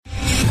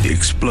the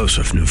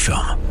explosive new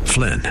film,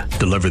 Flynn,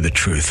 deliver the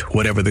truth,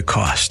 whatever the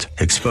cost,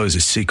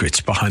 exposes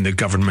secrets behind the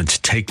government's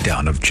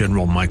takedown of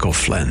General Michael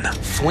Flynn.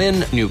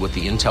 Flynn knew what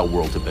the intel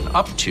world had been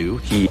up to.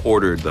 He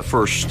ordered the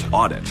first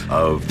audit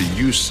of the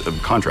use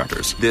of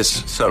contractors.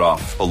 This set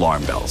off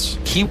alarm bells.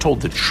 He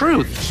told the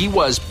truth. He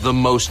was the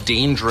most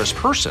dangerous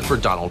person for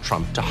Donald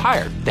Trump to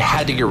hire. They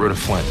had to get rid of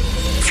Flynn.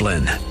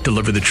 Flynn,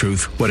 deliver the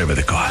truth, whatever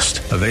the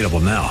cost. Available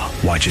now.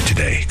 Watch it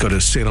today. Go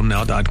to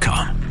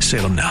salemnow.com.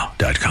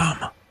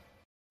 salemnow.com.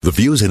 The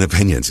views and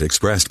opinions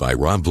expressed by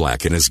Rob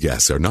Black and his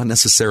guests are not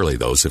necessarily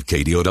those of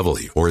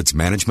KDOW or its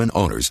management,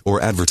 owners, or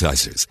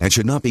advertisers and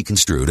should not be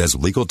construed as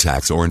legal,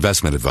 tax, or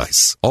investment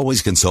advice.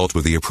 Always consult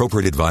with the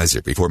appropriate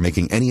advisor before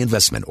making any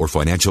investment or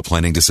financial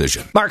planning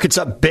decision. Market's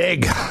up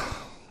big.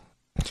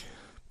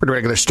 Pretty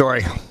regular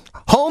story.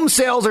 Home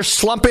sales are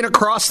slumping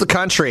across the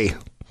country.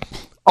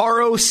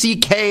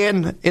 ROCK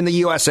in the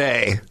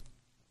USA.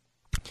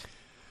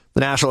 The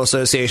National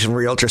Association of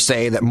Realtors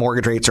say that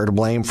mortgage rates are to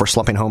blame for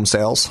slumping home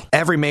sales.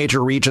 Every major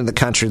region of the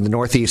country, the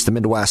Northeast, the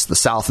Midwest, the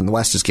South, and the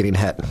West is getting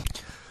hit.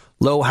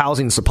 Low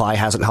housing supply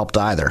hasn't helped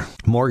either.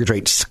 Mortgage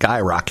rates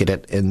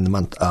skyrocketed in the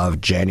month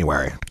of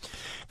January.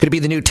 Could it be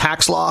the new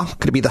tax law?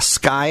 Could it be the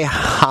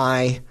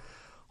sky-high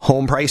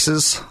home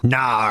prices?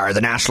 Nah,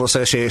 the National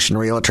Association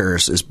of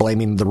Realtors is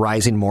blaming the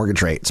rising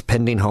mortgage rates,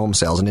 pending home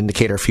sales, an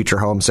indicator of future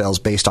home sales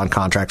based on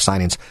contract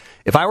signings.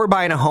 If I were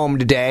buying a home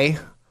today,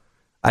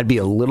 I'd be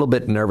a little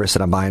bit nervous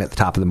that I'm buying at the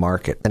top of the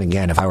market. And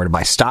again, if I were to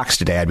buy stocks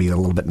today, I'd be a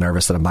little bit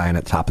nervous that I'm buying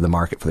at the top of the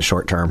market for the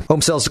short term.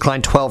 Home sales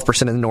declined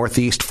 12% in the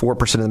Northeast,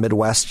 4% in the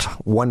Midwest,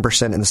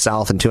 1% in the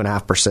South, and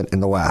 2.5%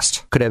 in the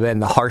West. Could have been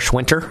the harsh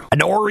winter. A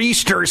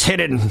nor'easter's hit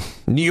in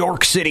New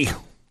York City.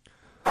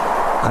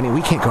 I mean,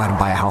 we can't go out and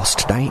buy a house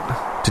today.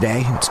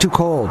 It's too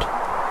cold.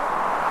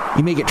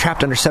 You may get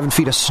trapped under 7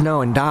 feet of snow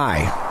and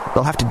die.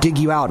 They'll have to dig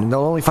you out, and they'll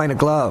only find a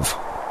glove.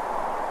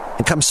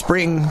 And come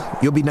spring,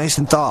 you'll be nice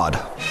and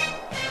thawed.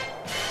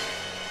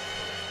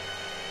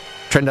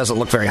 Trend doesn't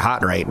look very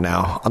hot right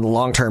now. On the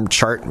long-term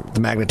chart, the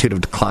magnitude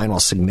of decline,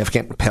 while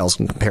significant, pales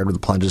compared with the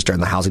plunges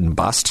during the housing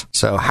bust.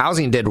 So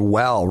housing did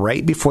well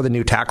right before the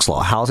new tax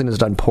law. Housing has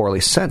done poorly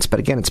since, but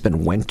again, it's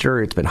been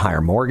winter, it's been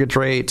higher mortgage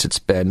rates, it's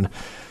been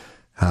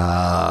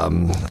a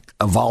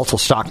volatile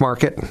stock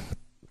market.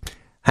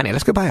 Honey,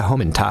 let's go buy a home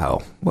in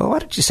Tahoe. Well, why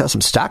don't you sell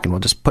some stock and we'll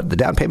just put the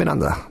down payment on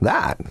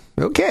that?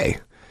 Okay.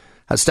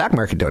 How's the stock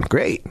market doing?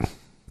 Great.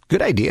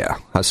 Good idea.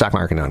 How's the stock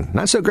market doing?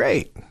 Not so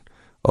great.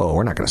 Oh,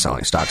 we're not going to sell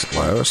any stocks at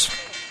lows.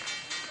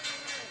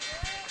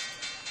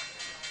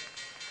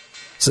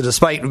 So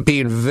despite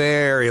being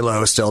very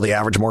low still, the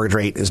average mortgage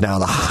rate is now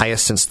the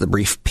highest since the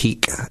brief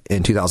peak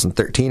in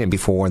 2013 and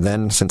before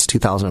then since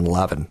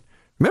 2011.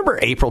 Remember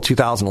April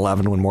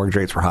 2011 when mortgage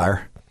rates were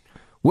higher?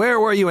 Where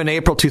were you in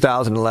April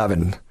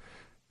 2011? If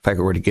I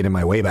were to get in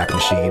my Wayback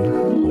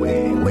Machine,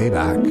 way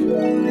back,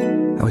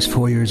 I was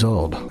 4 years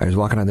old. I was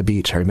walking on the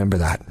beach. I remember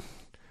that. And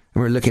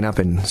we were looking up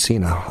and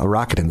seeing a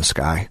rocket in the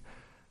sky.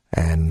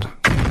 And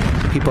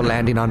people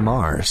landing on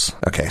Mars.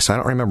 Okay, so I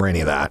don't remember any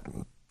of that.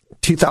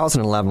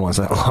 2011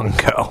 wasn't that long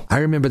ago. I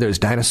remember there was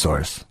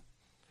dinosaurs.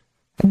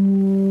 I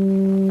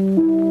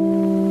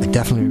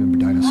definitely remember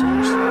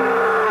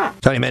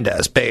dinosaurs. Tony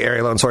Mendez,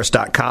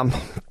 BayAreaLoanSource.com.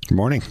 Good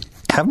morning.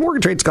 Have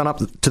mortgage rates gone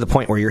up to the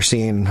point where you're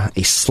seeing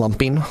a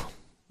slumping?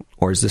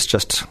 Or is this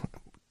just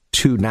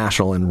too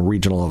national and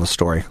regional of a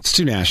story? It's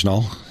too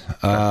national.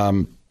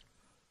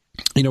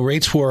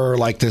 Rates were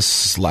like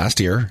this last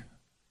year,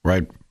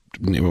 right?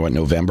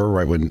 November,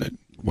 right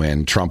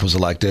when Trump was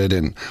elected,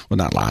 and well,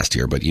 not last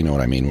year, but you know what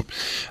I mean.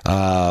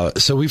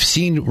 So we've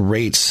seen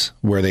rates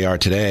where they are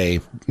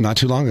today not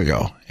too long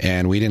ago,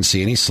 and we didn't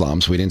see any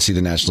slumps. We didn't see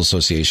the National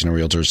Association of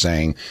Realtors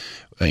saying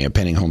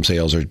pending home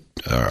sales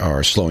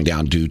are slowing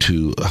down due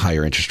to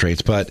higher interest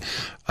rates. But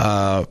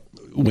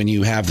when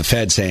you have the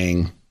Fed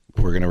saying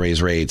we're going to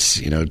raise rates,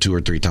 2 or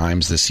 3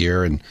 times this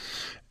year, and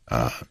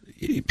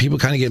people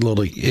kind of get a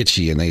little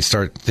itchy, and they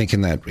start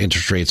thinking that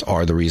interest rates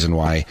are the reason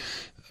why.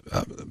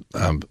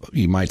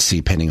 You might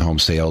see pending home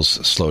sales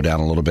slow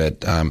down a little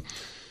bit. I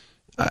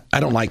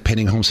don't like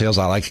pending home sales.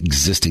 I like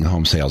existing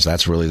home sales.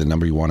 That's really the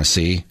number you want to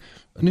see.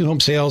 New home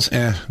sales,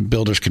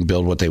 builders can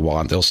build what they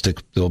want. They'll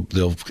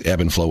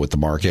ebb and flow with the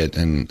market,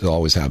 and they'll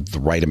always have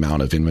the right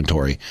amount of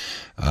inventory.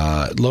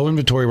 Low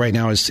inventory right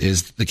now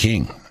is the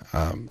king.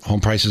 Home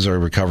prices are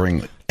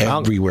recovering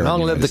everywhere.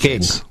 Long live the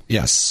king.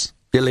 Yes.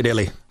 Dilly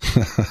dilly.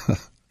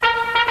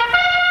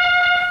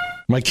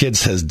 My kid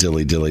says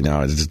dilly dilly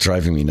now. It's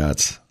driving me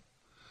nuts.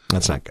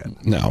 That's not good.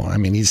 No, I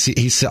mean, he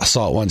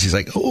saw it once. He's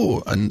like,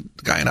 oh, a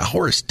guy on a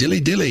horse, dilly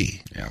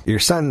dilly. Yeah. Your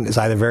son is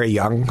either very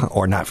young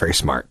or not very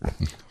smart.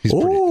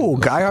 Oh,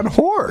 guy on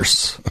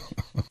horse.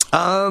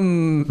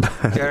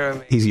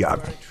 He's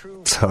young.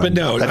 So but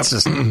no, that's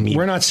just mean.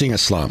 We're not seeing a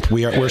slump.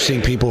 We're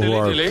seeing people who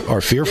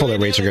are fearful that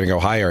rates are going to go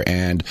higher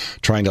and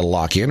trying to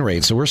lock in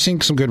rates. So we're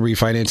seeing some good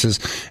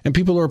refinances, and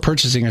people who are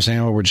purchasing are saying,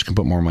 oh, we're just going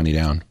to put more money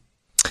down.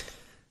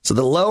 So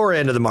the lower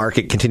end of the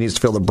market continues to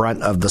feel the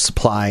brunt of the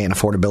supply and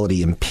affordability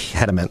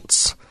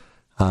impediments.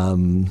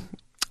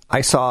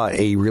 I saw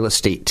a real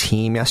estate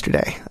team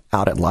yesterday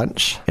out at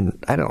lunch,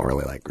 and I don't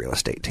really like real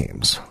estate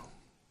teams.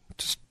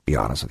 Just be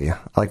honest with you.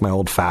 I like my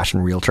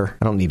old-fashioned realtor.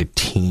 I don't need a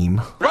team.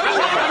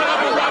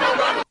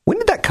 When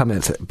did that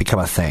become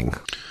a thing?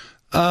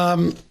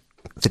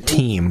 It's a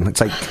team.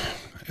 It's like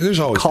there's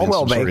always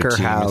Caldwell been some Banker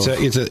sort of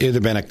team. It's either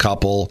been a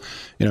couple,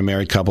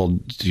 married couple.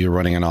 You're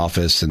running an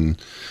office,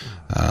 and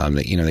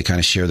they kind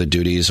of share the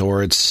duties,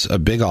 or it's a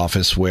big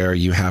office where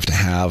you have to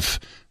have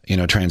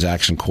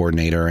transaction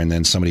coordinator, and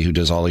then somebody who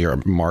does all your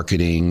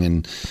marketing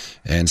and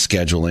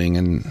scheduling,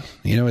 and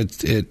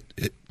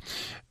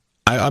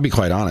I'll be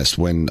quite honest.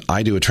 When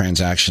I do a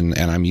transaction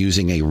and I'm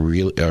using a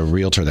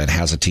realtor that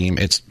has a team,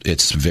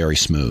 it's very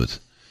smooth.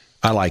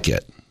 I like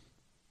it.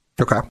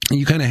 Okay.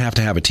 You kind of have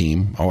to have a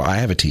team, or I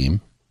have a team,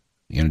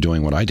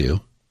 doing what I do.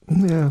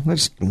 Yeah,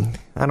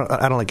 I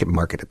don't like it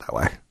marketed that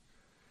way.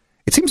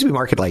 It seems to be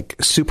marketed like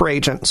super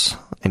agents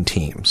and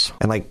teams.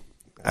 And like,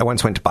 I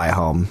once went to buy a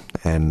home,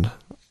 and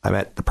I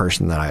met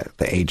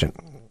the agent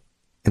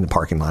in the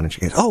parking lot, and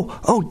she goes,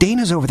 "Oh,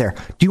 Dana's over there.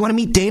 Do you want to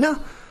meet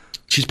Dana?"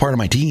 She's part of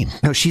my team.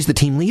 No, she's the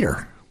team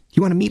leader.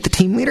 You want to meet the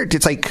team leader?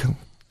 It's like,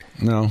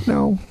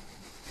 no,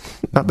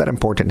 not that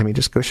important to me.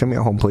 Just go show me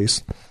a home,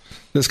 please.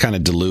 This kind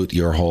of dilute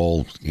your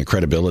whole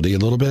credibility a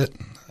little bit.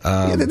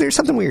 There's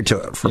something weird to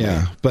it for me.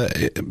 Yeah, but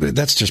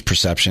that's just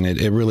perception.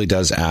 It really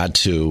does add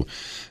to,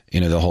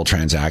 the whole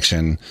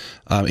transaction.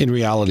 In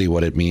reality,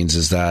 what it means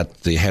is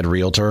that the head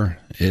realtor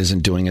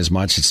isn't doing as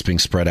much. It's being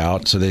spread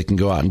out so they can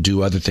go out and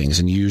do other things.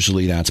 And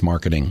usually that's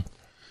marketing.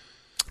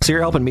 So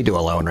you're helping me do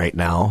a loan right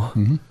now.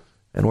 Mm-hmm.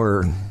 And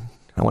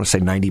I want to say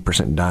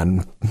 90%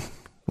 done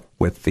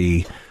with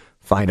the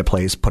find a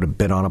place, put a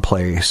bid on a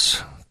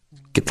place,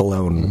 get the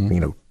loan,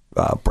 Mm-hmm.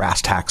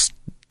 Brass tacks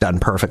done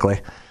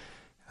perfectly.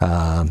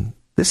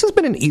 This has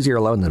been an easier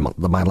loan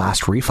than my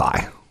last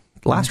refi.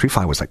 The last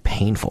refi was like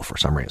painful for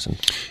some reason.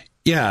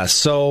 Yeah,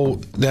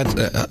 so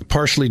that's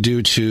partially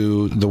due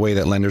to the way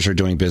that lenders are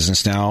doing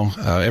business now.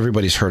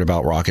 Everybody's heard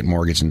about Rocket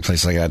Mortgage and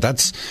places like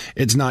that.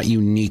 It's not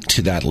unique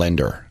to that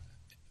lender.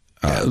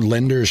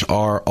 Lenders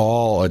are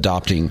all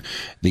adopting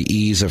the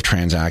ease of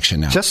transaction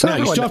now. You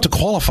still have to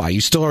qualify.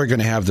 You still are going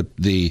to have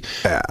the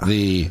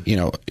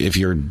if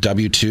you're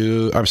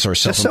W-2, I'm sorry,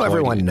 self-employed. Just so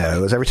everyone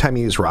knows, every time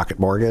you use Rocket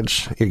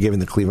Mortgage, you're giving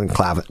the Cleveland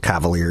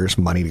Cavaliers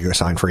money to go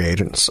sign free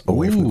agents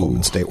away from the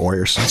Golden State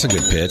Warriors. That's a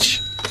good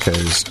pitch.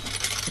 Because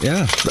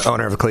the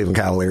owner of the Cleveland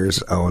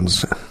Cavaliers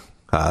owns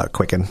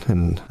Quicken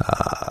and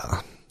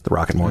the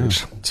Rocket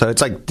Mortgage. So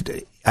it's like,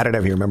 I don't know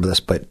if you remember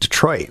this, but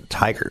Detroit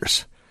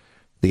Tigers,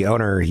 the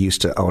owner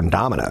used to own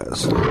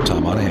Domino's.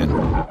 Tom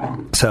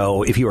Monahan.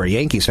 So if you were a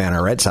Yankees fan or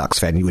a Red Sox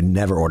fan, you would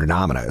never order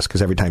Domino's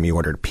because every time you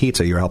ordered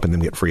pizza, you were helping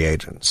them get free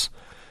agents.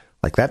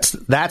 Like that's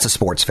a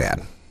sports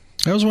fan.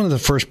 That was one of the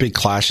first big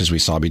clashes we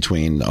saw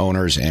between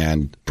owners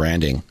and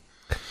branding.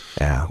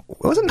 Yeah.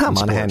 Wasn't Tom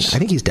Monahan? I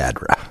think he's dead.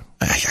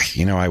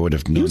 I would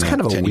have known. He was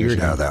kind of a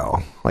weirdo,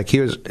 though. Like he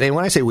was, and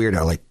when I say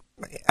weirdo, like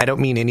I don't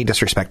mean any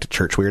disrespect to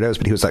church weirdos,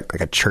 but he was like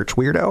a church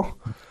weirdo.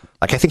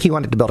 Like I think he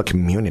wanted to build a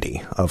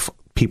community of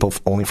people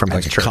only from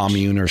his church. Like a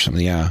commune or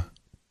something, yeah.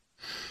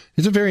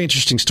 It's a very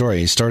interesting story.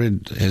 He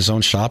started his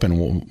own shop in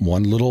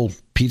one little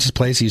pizza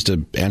place. He used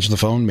to answer the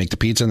phone, make the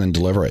pizza, and then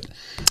deliver it.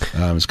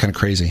 It was kind of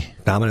crazy.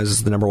 Domino's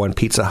is the number one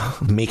pizza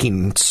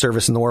making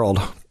service in the world.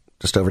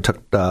 Just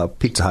overtook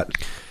Pizza Hut.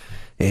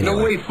 Anyway.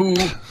 No way, fool.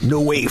 No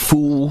way,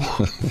 fool.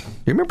 You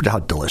remember how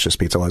delicious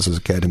pizza was as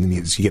a kid? And then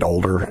as you get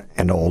older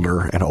and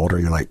older and older,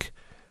 you're like,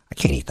 I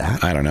can't eat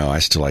that. I don't know. I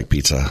still like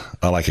pizza.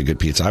 I like a good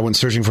pizza. I went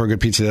searching for a good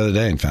pizza the other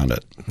day and found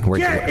it.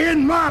 Get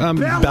in my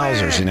belly!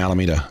 Bowser's in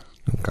Alameda.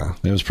 Okay.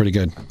 It was pretty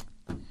good.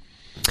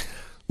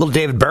 Little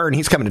David Byrne,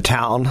 he's coming to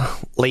town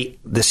late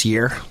this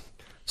year.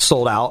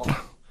 Sold out.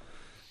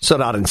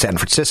 Sold out in San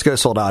Francisco.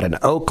 Sold out in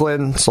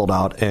Oakland. Sold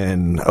out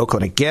in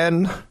Oakland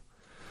again.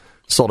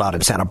 Sold out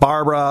in Santa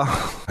Barbara.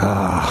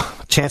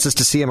 Chances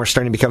to see him are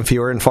starting to become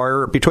fewer and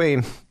far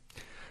between.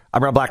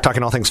 I'm Rob Black,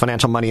 talking all things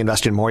financial, money,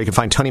 investing, and more. You can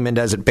find Tony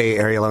Mendez at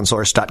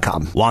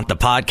BayAreaLoanSource.com. Want the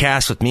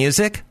podcast with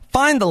music?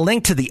 Find the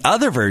link to the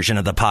other version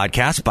of the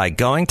podcast by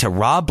going to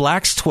Rob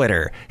Black's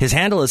Twitter. His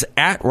handle is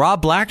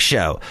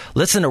 @RobBlackShow.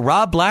 Listen to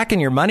Rob Black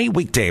and Your Money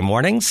weekday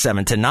mornings,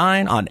 7 to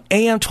 9 on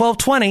AM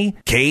 1220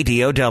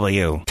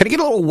 KDOW. Can I get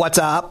a little what's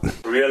up?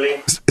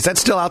 Really? Is that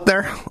still out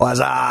there? What's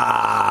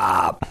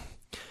up?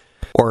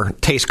 Or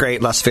taste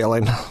great, less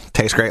filling.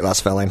 Taste great, less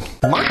filling.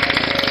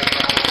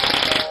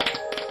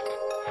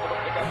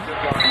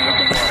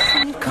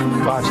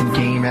 Watching the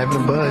game,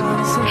 having a bud.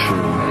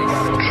 True.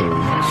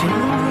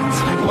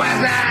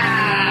 What's up?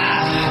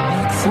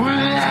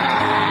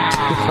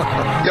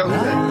 Yo.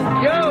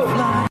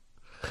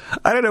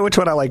 I don't know which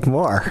one I like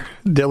more.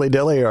 Dilly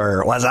Dilly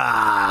or what's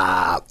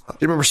up? Do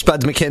you remember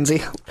Spuds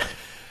McKenzie?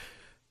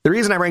 The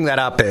reason I bring that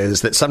up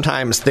is that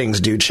sometimes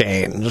things do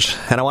change,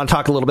 and I want to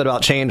talk a little bit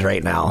about change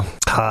right now.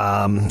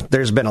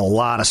 There's been a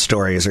lot of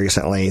stories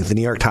recently. The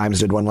New York Times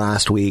did one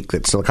last week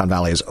that Silicon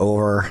Valley is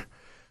over.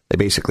 They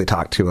basically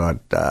talked to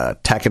a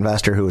tech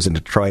investor who was in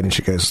Detroit, and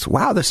she goes,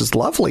 wow, this is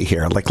lovely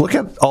here. Like, look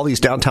at all these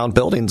downtown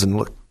buildings, and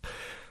look,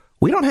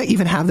 we don't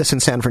even have this in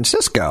San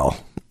Francisco.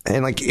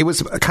 And like, it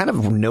was kind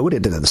of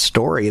noted in the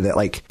story that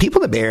like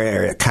people in the Bay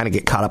Area kind of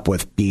get caught up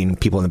with being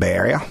people in the Bay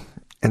Area,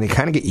 and they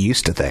kind of get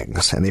used to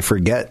things, and they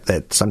forget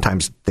that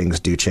sometimes things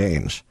do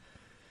change.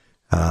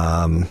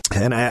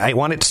 And I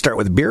wanted to start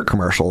with beer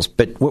commercials,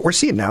 but what we're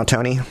seeing now,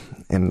 Tony,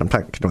 and I'm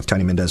talking with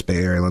Tony Mendez,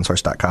 Bay Area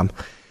Loansource.com,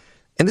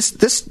 and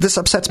this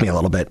upsets me a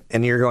little bit.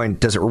 And you're going,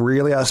 does it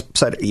really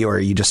upset you, or are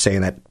you just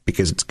saying that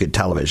because it's good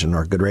television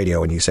or good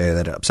radio when you say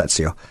that it upsets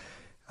you?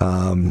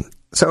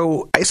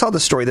 So I saw the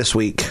story this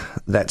week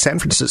that San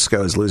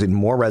Francisco is losing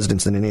more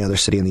residents than any other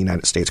city in the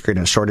United States,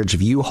 creating a shortage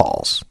of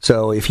U-Hauls.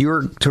 So if you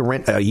were to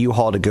rent a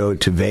U-Haul to go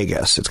to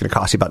Vegas, it's going to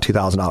cost you about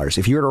 $2,000.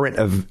 If you were to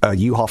rent a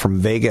U-Haul from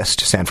Vegas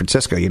to San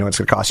Francisco, you know what it's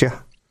going to cost you?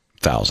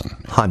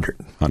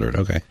 100.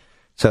 Okay.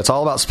 So it's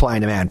all about supply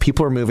and demand.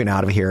 People are moving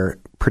out of here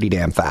pretty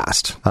damn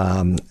fast.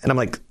 And I'm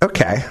like,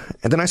 okay.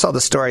 And then I saw the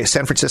story,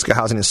 San Francisco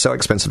housing is so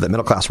expensive that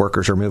middle-class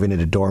workers are moving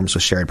into dorms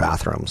with shared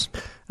bathrooms.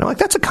 And I'm like,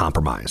 that's a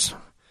compromise.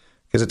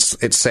 Because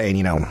it's saying,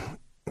 you know,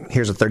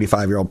 here's a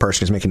 35-year-old person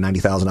who's making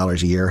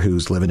 $90,000 a year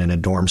who's living in a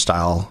dorm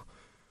style.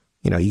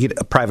 You know, you get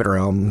a private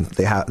room.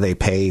 They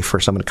pay for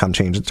someone to come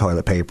change the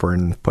toilet paper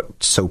and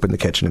put soap in the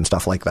kitchen and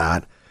stuff like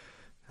that.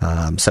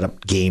 Set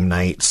up game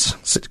nights.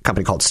 It's a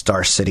company called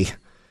Star City.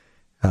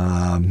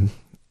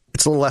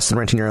 It's a little less than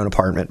renting your own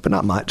apartment, but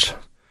not much.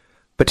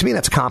 But to me,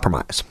 that's a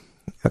compromise.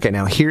 Okay,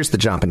 now here's the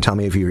jump, and tell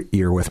me if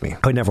you're with me.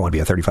 I would never want to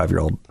be a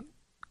 35-year-old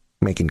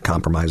making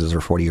compromises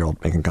or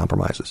 40-year-old making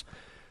compromises.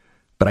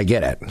 But I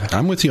get it.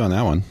 I'm with you on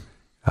that one.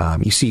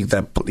 You see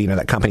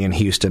that company in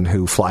Houston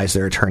who flies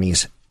their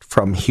attorneys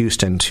from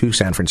Houston to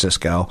San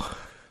Francisco.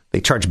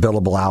 They charge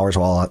billable hours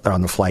while they're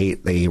on the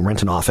flight. They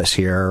rent an office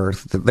here.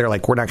 They're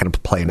like, we're not going to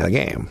play into the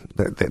game.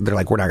 They're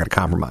like, we're not going to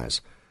compromise.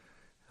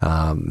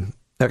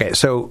 Okay,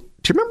 so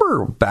do you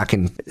remember back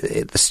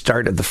at the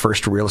start of the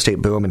first real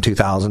estate boom in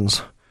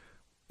 2000s,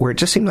 where it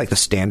just seemed like the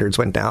standards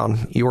went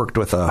down? You worked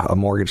with a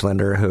mortgage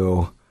lender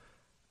who,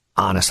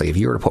 honestly, if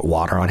you were to put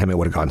water on him, it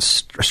would have gone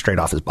straight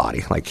off his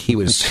body. Like he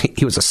was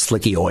a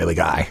slicky, oily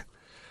guy.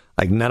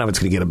 Like none of it's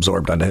going to get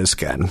absorbed onto his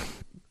skin.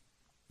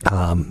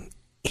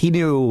 He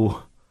knew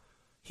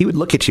he would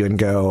look at you and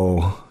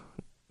go,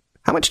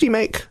 "How much do you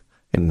make?"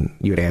 And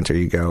you would answer,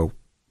 you go,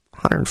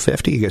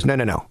 $150. He goes,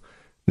 No.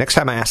 Next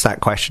time I ask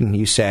that question,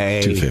 you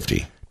say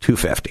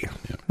 $250.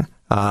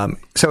 Yeah.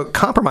 So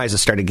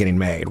compromises started getting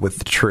made with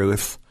the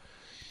truth.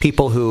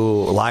 People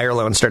who liar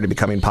loans started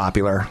becoming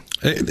popular.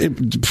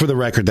 For the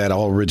record, that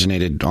all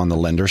originated on the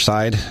lender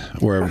side,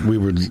 where we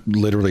would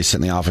literally sit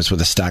in the office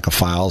with a stack of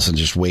files and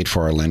just wait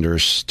for our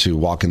lenders to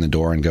walk in the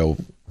door and go,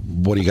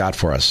 "What do you got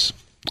for us?"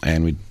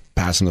 And we'd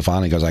pass him the file,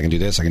 and he goes, "I can do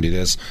this,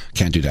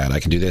 can't do that. I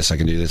can do this,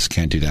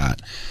 can't do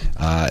that."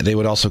 They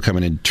would also come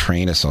in and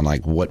train us on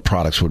like what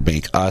products would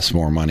make us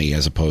more money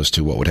as opposed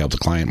to what would help the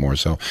client more.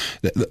 So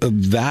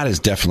that has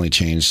definitely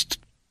changed.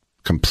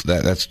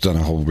 That's done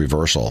a whole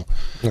reversal.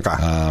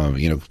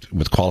 Okay.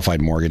 With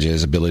qualified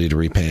mortgages, ability to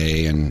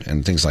repay,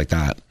 and things like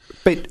that.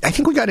 But I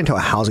think we got into a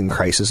housing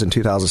crisis in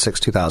 2006,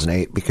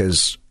 2008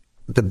 because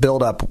the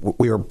buildup,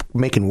 we were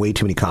making way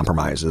too many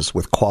compromises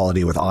with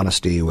quality, with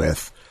honesty,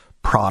 with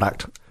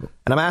product.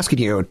 And I'm asking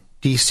you,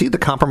 do you see the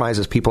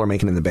compromises people are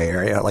making in the Bay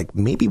Area? Like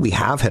maybe we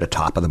have hit a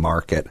top of the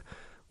market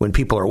when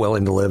people are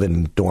willing to live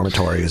in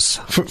dormitories.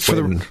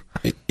 And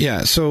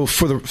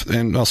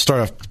I'll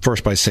start off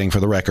first by saying, for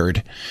the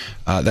record,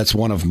 that's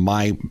one of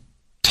my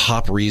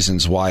top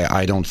reasons why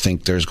I don't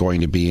think there's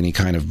going to be any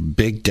kind of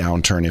big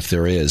downturn, if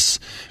there is,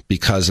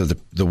 because of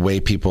the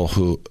way people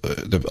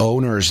the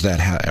owners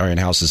that are in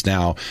houses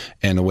now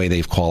and the way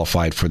they've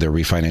qualified for their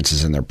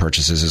refinances and their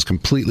purchases is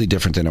completely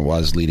different than it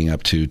was leading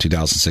up to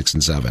 2006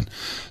 and 2007.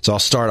 So I'll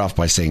start off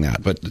by saying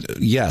that. But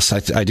yes,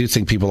 I do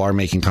think people are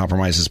making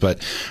compromises,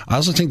 but I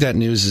also think that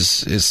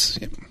news is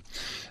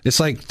it's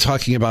like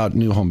talking about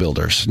new home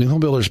builders. New home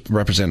builders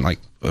represent like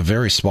a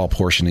very small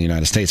portion of the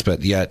United States,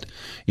 but yet,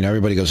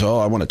 everybody goes, "Oh,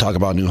 I want to talk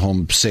about new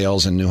home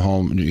sales and new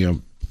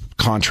home,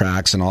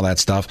 contracts and all that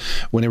stuff,"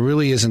 when it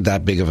really isn't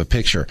that big of a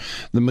picture.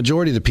 The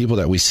majority of the people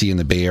that we see in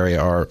the Bay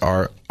Area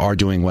are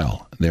doing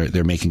well.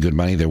 They're making good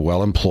money. They're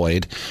well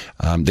employed.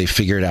 They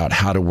figured out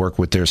how to work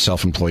with their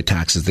self-employed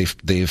taxes.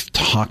 They've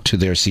talked to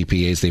their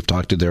CPAs. They've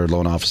talked to their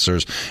loan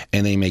officers,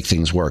 and they make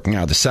things work.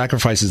 Now, the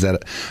sacrifices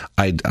that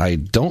I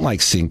don't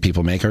like seeing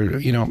people make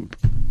are,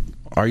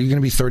 are you going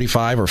to be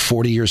 35 or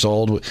 40 years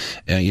old?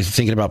 You're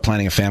thinking about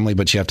planning a family,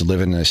 but you have to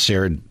live in a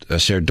shared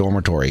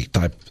dormitory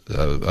type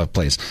of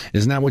place.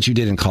 Isn't that what you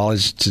did in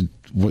college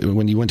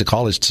when you went to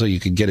college, so you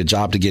could get a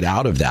job to get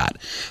out of that?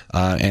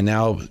 And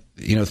now,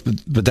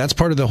 but that's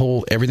part of the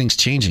whole, everything's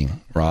changing,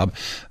 Rob.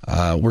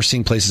 We're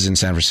seeing places in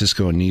San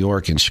Francisco and New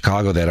York and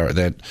Chicago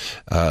that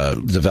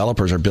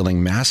developers are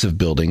building massive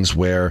buildings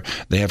where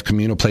they have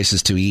communal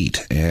places to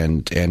eat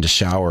and to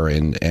shower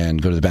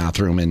and go to the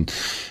bathroom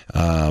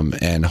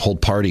and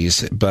hold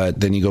parties. But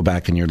then you go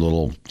back in your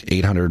little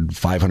 800,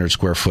 500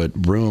 square foot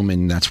room,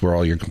 and that's where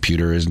all your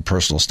computer is and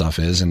personal stuff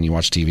is, and you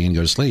watch TV and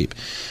go to sleep.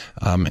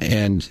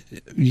 And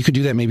you could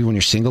do that maybe when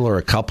you're single or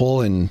a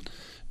couple, and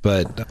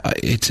But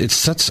it's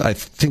such, I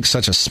think,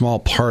 such a small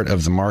part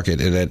of the market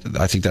that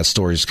I think that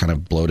story is kind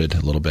of bloated a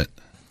little bit.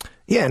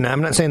 Yeah, and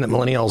I'm not saying that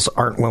millennials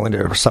aren't willing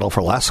to settle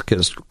for less,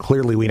 because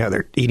clearly we know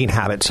their eating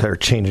habits are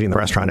changing in the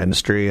restaurant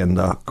industry and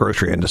the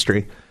grocery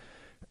industry.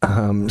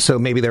 So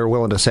maybe they're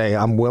willing to say,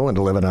 I'm willing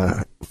to live in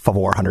a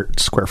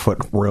 400 square foot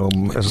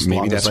room as maybe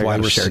long that's as I why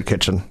have a we're shared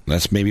kitchen.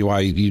 That's maybe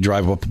why you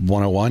drive up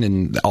 101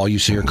 and all you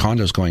see are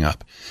condos going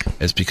up.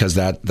 It's because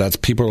that's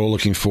people are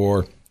looking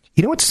for.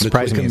 You know what's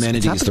surprising me?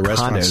 It's not the the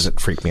restaurants condos that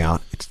freak me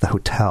out. It's the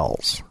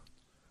hotels.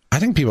 I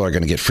think people are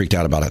going to get freaked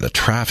out about it. The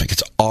traffic,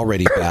 it's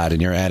already bad,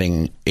 and you're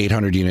adding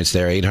 800 units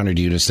there, 800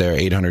 units there,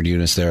 800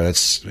 units there.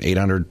 That's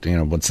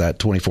 800, what's that,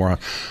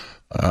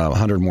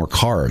 2,400 more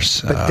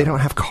cars. But they don't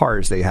have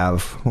cars. They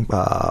have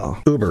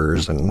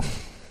Ubers and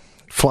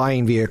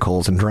flying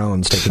vehicles and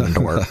drones taking them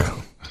to work.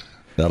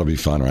 That'll be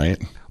fun, right?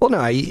 Well, no,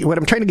 what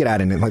I'm trying to get at,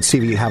 and let's see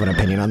if you have an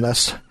opinion on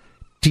this.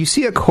 Do you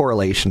see a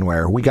correlation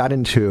where we got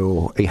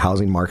into a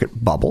housing market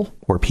bubble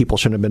where people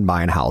shouldn't have been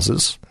buying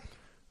houses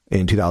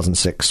in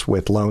 2006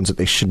 with loans that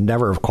they should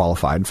never have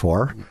qualified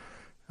for?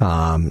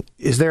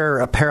 Is there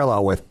a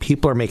parallel with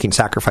people are making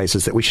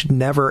sacrifices that we should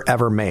never,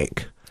 ever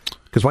make?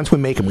 Because once we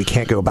make them, we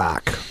can't go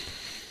back.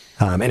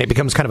 And it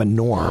becomes kind of a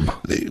norm.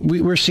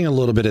 We're seeing a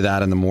little bit of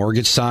that on the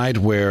mortgage side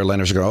where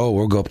lenders are going,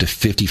 we'll go up to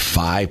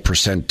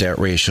 55% debt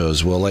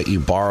ratios. We'll let you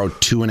borrow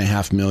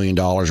 $2.5 million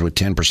with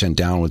 10%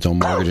 down with no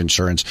mortgage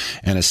insurance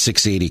and a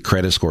 680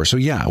 credit score. So,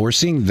 yeah, we're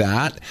seeing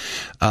that.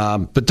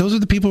 But those are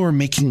the people who are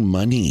making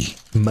money.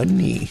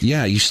 Money.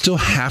 Yeah, you still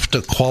have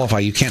to qualify.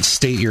 You can't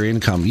state your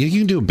income. You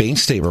can do a bank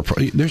statement.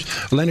 There's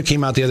a lender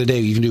came out the other day.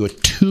 You can do a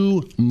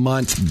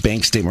 2-month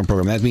bank statement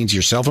program. That means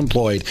you're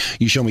self-employed.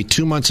 You show me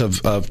 2 months of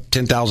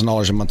 $10,000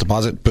 a month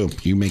deposit. Boom,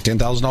 you make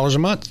 $10,000 a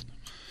month.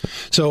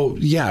 So,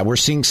 yeah, we're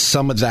seeing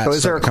some of that. So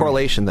is there a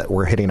correlation that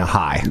we're hitting a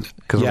high?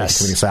 Because we're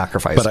making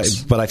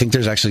sacrifices. But I think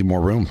there's actually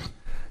more room.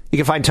 You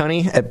can find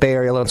Tony at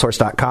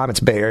BayAreaLoanSource.com. It's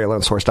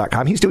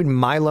BayAreaLoanSource.com. He's doing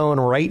my loan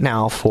right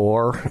now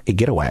for a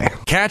getaway.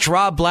 Catch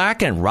Rob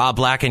Black and Rob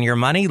Black and Your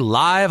Money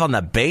live on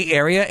the Bay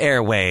Area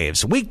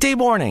airwaves, weekday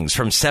mornings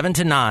from 7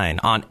 to 9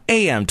 on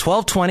AM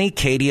 1220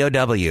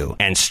 KDOW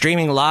and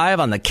streaming live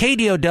on the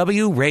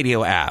KDOW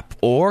radio app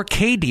or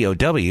KDOW.biz.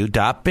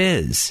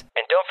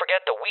 And don't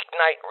forget the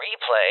weeknight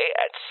replay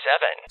at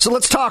 7. So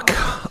let's talk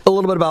a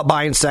little bit about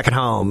buying second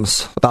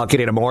homes, about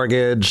getting a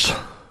mortgage.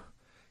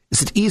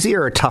 Is it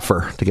easier or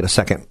tougher to get a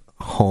second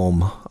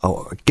home,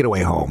 a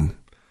getaway home,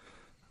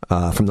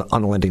 on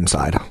the lending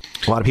side?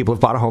 A lot of people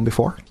have bought a home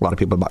before. A lot of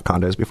people have bought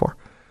condos before.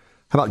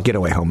 How about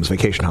getaway homes,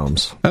 vacation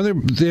homes?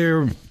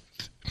 They're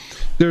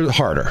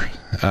harder,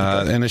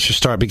 and it's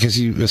just hard because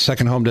a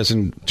second home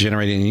doesn't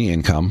generate any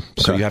income,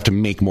 so you have to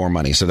make more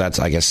money. So that's,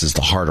 I guess, is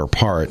the harder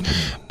part.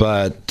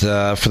 But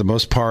for the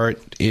most part,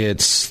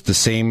 it's the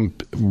same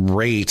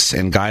rates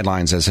and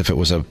guidelines as if it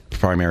was a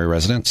primary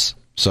residence.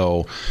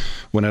 So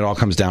when it all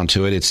comes down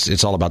to it,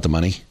 it's all about the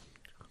money.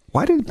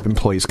 Why do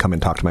employees come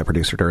and talk to my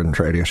producer during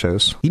the radio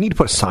shows? You need to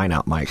put a sign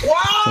out, Mike,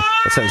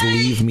 that says,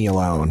 leave me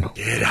alone.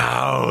 Get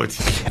out.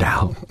 Get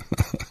out.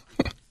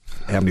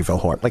 Amityville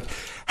Horror. Like,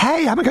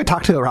 hey, I'm going to go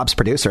talk to Rob's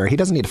producer. He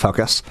doesn't need to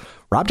focus.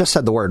 Rob just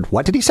said the word.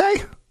 What did he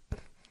say?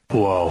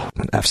 Whoa.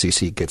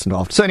 FCC gets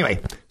involved. So anyway,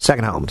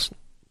 second homes.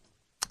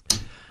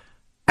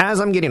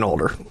 As I'm getting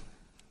older,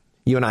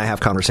 you and I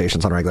have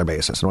conversations on a regular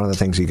basis. And one of the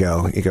things you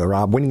go,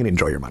 Rob, when are you going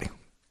to enjoy your money?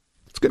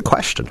 It's a good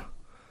question.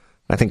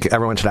 I think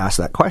everyone should ask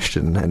that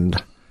question.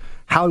 And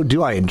how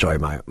do I enjoy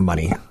my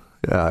money?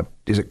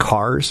 Is it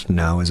cars?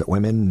 No. Is it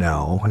women?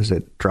 No. Is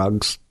it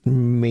drugs?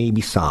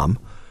 Maybe some.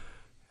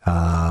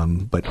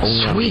 But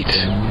only on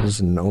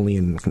weekends and only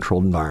in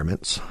controlled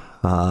environments.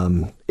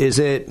 Is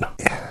it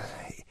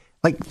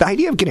like the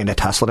idea of getting a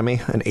Tesla to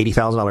me, an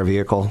 $80,000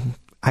 vehicle?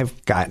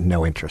 I've got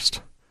no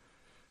interest.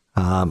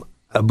 A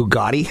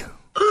Bugatti?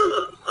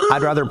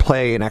 I'd rather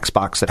play an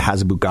Xbox that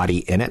has a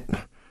Bugatti in it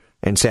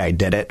and say I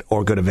did it,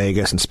 or go to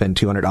Vegas and spend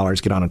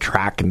 $200, get on a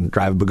track and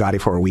drive a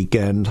Bugatti for a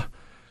weekend.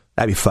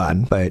 That'd be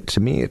fun. But to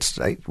me, it's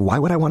like, why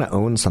would I want to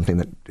own something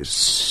that is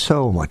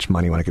so much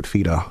money when I could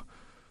feed a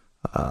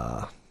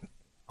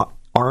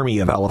army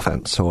of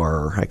elephants,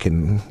 or I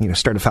can,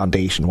 start a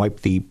foundation, wipe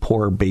the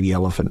poor baby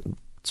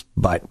elephant's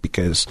butt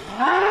because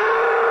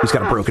he's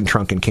got a broken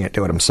trunk and can't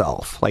do it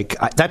himself. Like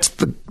that's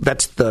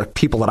the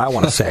people that I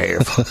want to save.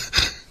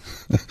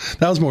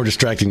 That was more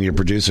distracting to your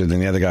producer than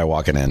the other guy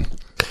walking in,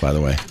 by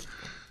the way.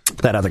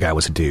 That other guy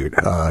was a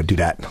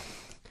dudette.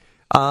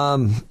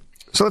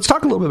 So let's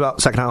talk a little bit about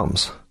second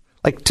homes.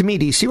 Like, to me,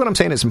 do you see what I'm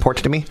saying is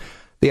important to me?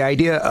 The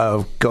idea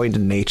of going to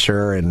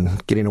nature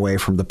and getting away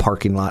from the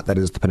parking lot that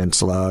is the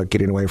peninsula,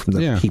 getting away from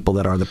the people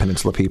that are the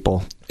peninsula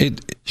people.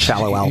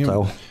 Shallow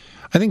Alto.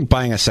 I think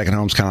buying a second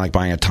home is kind of like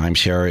buying a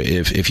timeshare.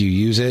 If you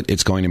use it,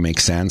 it's going to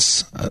make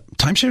sense.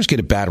 Timeshares get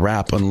a bad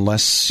rap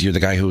unless you're the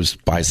guy who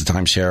buys the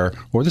timeshare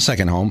or the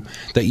second home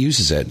that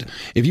uses it.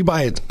 If you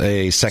buy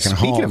a second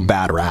home... Speaking of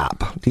bad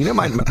rap, do you know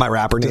my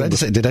rapper name?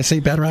 Did I say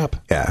bad rap?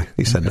 Yeah,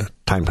 he said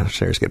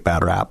timeshares get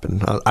bad rap.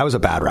 And I was a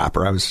bad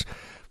rapper. I was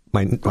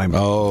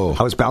I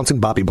was bouncing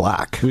Bobby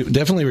Black. We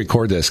definitely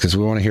record this because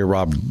we want to hear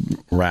Rob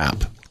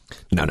rap.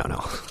 No.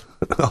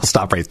 I'll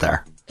stop right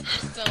there.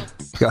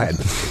 Go ahead.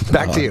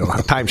 Back to you.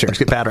 Timeshares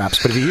get bad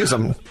raps, but if you use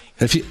them...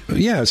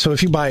 So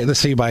if you buy, let's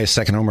say you buy a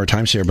second home or a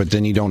timeshare, but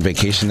then you don't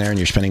vacation there and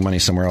you're spending money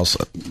somewhere else,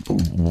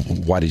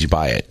 why did you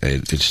buy it?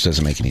 It just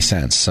doesn't make any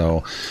sense.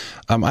 So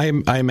I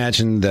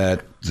imagine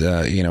that,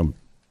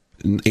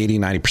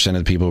 80-90% of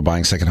the people who are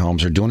buying second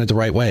homes are doing it the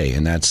right way,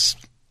 and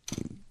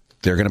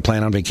they're going to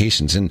plan on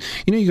vacations. And,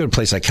 you go to a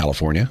place like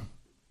California,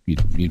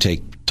 you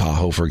take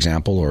Tahoe, for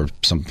example, or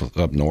some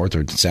up north,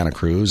 or Santa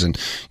Cruz, and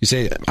you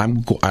say,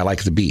 I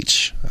like the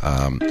beach,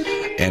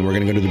 and we're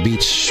going to go to the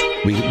beach.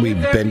 We've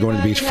been going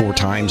to the beach 4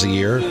 times a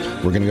year.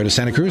 We're going to go to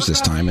Santa Cruz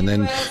this time, and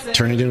then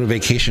turn it into a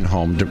vacation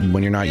home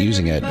when you're not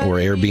using it, or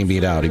Airbnb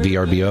it out, a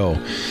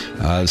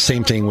VRBO.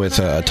 Same thing with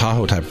a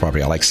Tahoe type of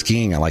property. I like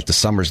skiing. I like the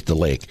summers at the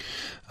lake.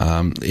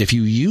 If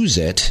you use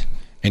it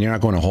and you're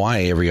not going to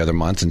Hawaii every other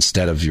month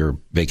instead of your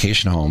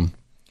vacation home,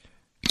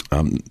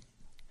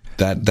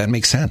 that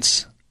makes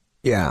sense.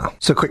 Yeah.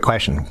 So quick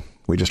question.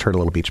 We just heard a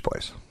little Beach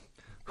Boys.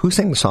 Who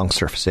sang the song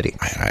Surf City?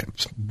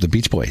 The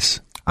Beach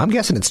Boys. I'm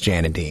guessing it's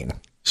Jan and Dean.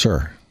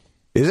 Sure.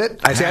 Is it?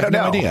 I don't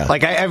know. Idea.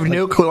 Like, I have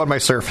no clue on my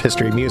surf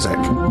history music.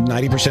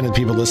 90% of the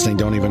people listening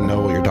don't even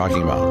know what you're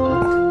talking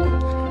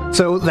about.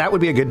 So that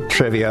would be a good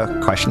trivia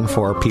question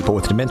for people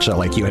with dementia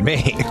like you and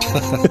me.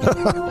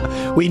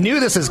 We knew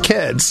this as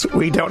kids.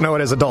 We don't know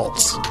it as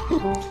adults.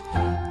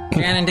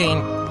 Jan and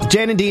Dean.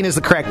 Jan and Dean is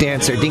the correct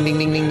answer. Ding, ding,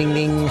 ding, ding, ding,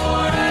 ding.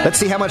 Let's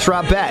see how much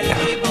Rob bet.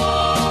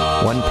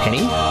 1 penny?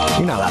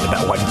 You're not allowed to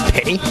bet 1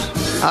 penny.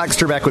 Alex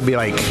Trebek would be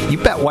like, you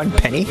bet 1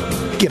 penny?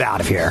 Get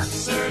out of here.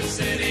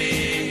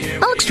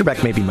 Alex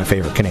Trebek may be my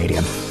favorite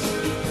Canadian.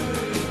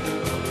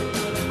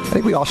 I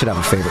think we all should have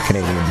a favorite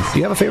Canadian. Do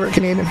you have a favorite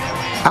Canadian?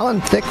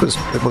 Alan Thicke was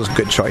a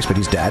good choice, but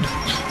he's dead.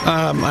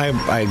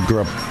 I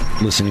grew up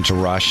listening to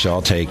Rush, so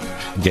I'll take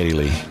Geddy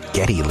Lee.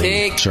 Geddy Lee.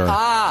 Take Sure.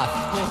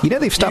 off. You know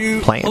they've stopped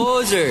playing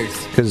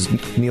Posers. because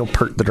Neil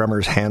Peart, the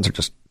drummer's hands are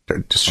just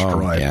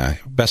destroyed. Oh, yeah.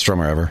 Best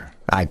drummer ever.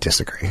 I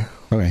disagree.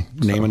 Okay.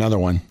 Name another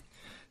one.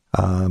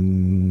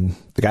 The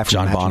guy from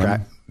John Imagine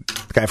Bonham.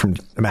 the guy from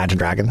Imagine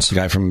Dragons. The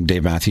guy from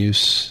Dave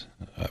Matthews,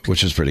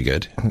 which is pretty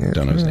good.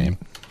 Don't know his name.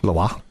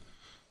 Loa.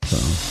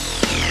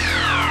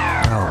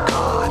 Oh,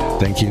 God.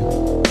 Thank you.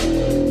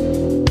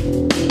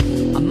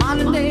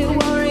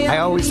 I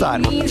always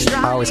thought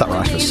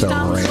Rush was so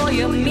great.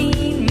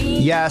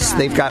 Yes,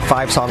 they've got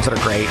 5 songs that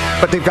are great,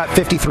 but they've got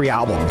 53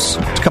 albums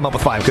to come up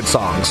with 5 good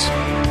songs.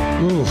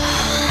 Ooh.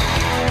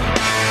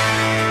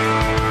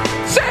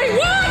 Say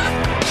what?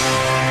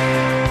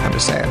 I'm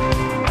just saying.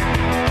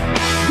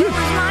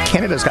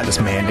 Canada's got this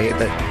mandate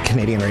that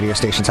Canadian radio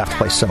stations have to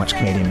play so much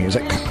Canadian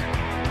music.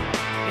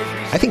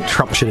 I think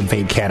Trump should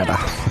invade Canada,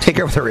 take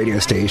over the radio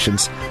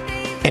stations,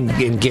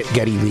 and get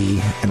Geddy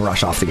Lee and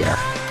Rush off the air.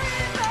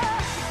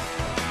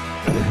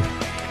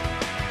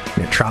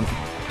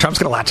 Trump's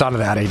going to latch onto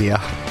that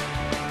idea.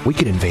 We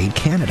could invade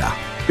Canada.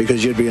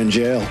 Because you'd be in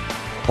jail.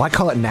 Why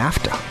call it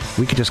NAFTA?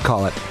 We could just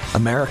call it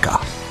America.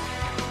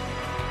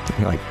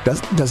 You're like,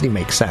 doesn't even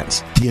make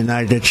sense. The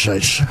United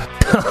States.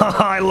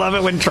 I love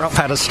it when Trump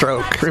had a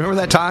stroke. Remember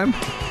that time?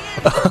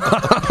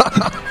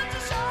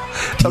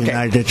 The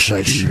United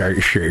States.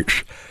 United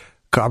States.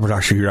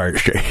 Communist United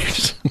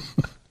States.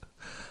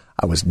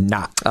 I was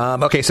not.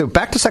 Okay, so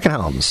back to second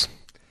homes.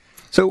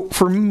 So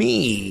for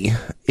me,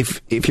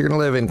 if you're going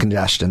to live in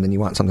congestion, then you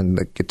want something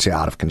that gets you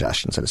out of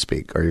congestion, so to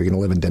speak. Or you're going to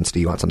live in density,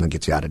 you want something that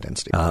gets you out of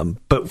density.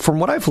 But from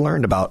what I've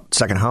learned about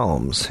second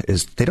homes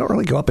is they don't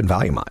really go up in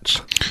value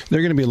much.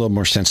 They're going to be a little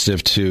more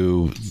sensitive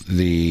to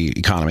the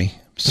economy,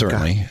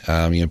 certainly.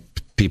 Okay.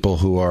 People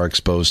who are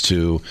exposed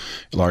to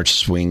large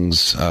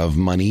swings of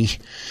money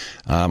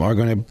are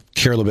going to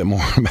care a little bit more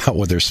about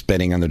what they're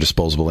spending on their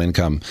disposable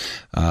income.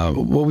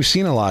 What we've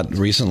seen a lot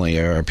recently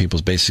are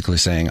people basically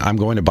saying, I'm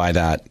going to buy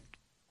that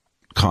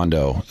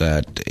condo,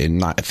 that in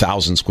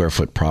 1,000 square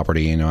foot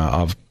property,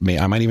 I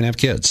might even have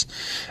kids.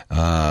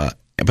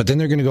 But then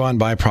they're going to go out and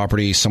buy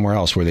property somewhere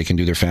else where they can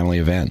do their family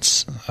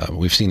events.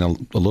 We've seen a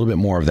little bit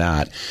more of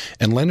that.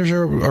 And lenders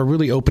are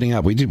really opening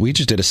up. We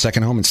just did a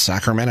second home in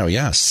Sacramento.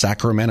 Yes,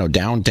 Sacramento,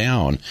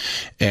 downtown.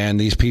 And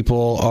these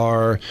people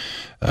are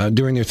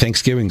doing their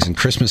Thanksgivings and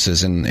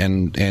Christmases,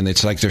 and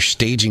it's like their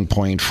staging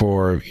point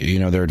for,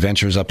 their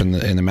adventures up in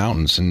the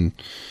mountains. And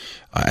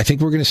I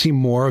think we're going to see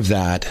more of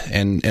that,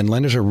 and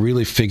lenders are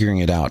really figuring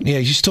it out. Yeah,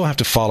 you still have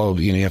to follow,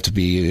 you have to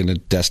be in a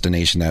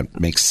destination that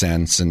makes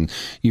sense, and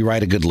you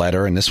write a good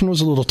letter, and this one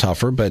was a little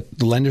tougher, but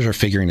the lenders are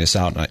figuring this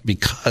out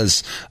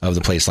because of the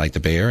place like the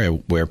Bay Area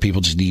where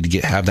people just need to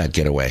have that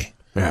getaway.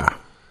 Yeah.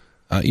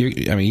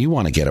 You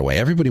want a getaway.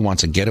 Everybody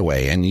wants a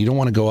getaway, and you don't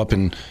want to go up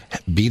and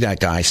be that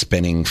guy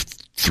spending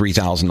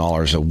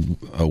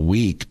 $3,000 a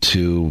week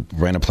to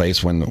rent a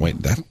place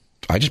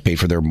I just paid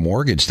for their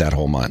mortgage that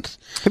whole month.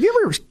 Have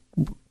you ever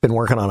been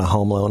working on a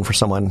home loan for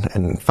someone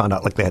and found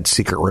out like they had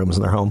secret rooms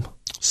in their home?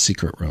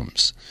 Secret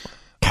rooms.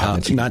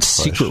 Not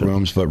secret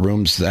rooms, but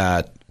rooms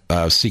that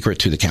secret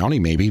to the county,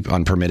 maybe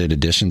unpermitted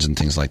additions and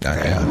things like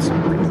that. Yeah.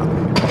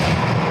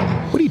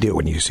 do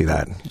when you see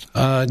that?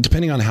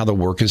 Depending on how the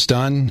work is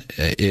done,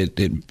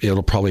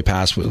 it'll probably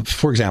pass.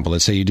 For example,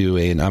 let's say you do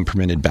an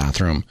unpermitted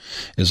bathroom.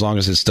 As long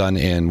as it's done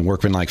in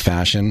workmanlike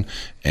fashion,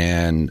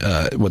 and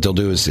what they'll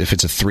do is if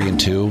it's a 3 and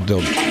 2,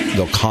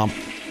 they'll comp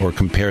or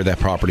compare that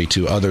property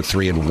to other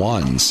 3 and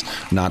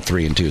 1s, not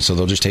 3 and 2. So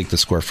they'll just take the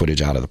square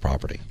footage out of the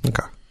property.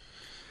 Okay.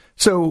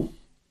 So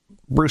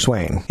Bruce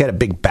Wayne, he had a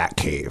big bat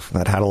cave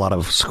that had a lot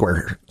of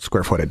square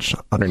footage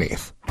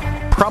underneath.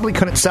 Probably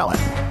couldn't sell it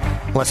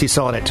unless he's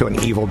selling it to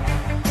an evil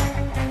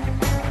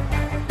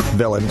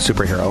villain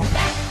superhero.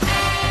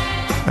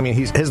 I mean,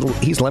 he's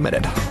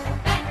limited.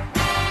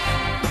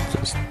 So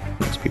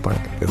most people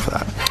aren't going to go for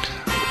that.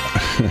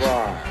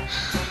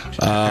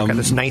 I've got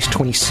this nice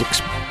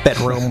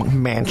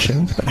 26-bedroom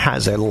mansion that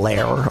has a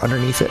lair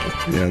underneath it.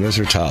 Yeah, those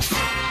are tough.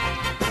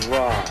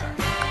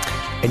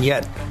 And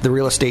yet, the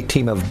real estate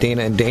team of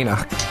Dana and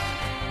Dana,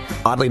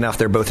 oddly enough,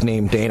 they're both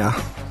named Dana.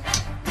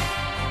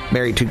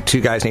 Married to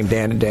two guys named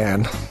Dan and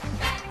Dan.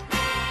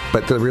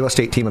 But the real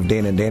estate team of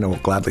Dana and Dana will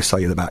gladly sell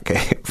you the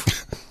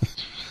Batcave.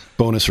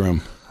 Bonus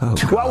room. Oh,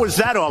 what was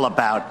that all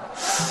about?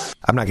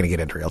 I'm not going to get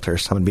into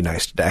realtors. I'm going to be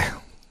nice today.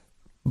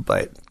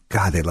 But,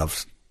 God, they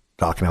love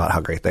talking about how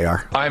great they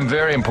are. I'm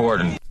very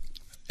important.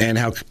 And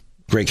how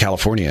great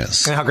California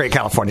is. And how great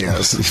California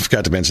is. You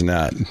forgot to mention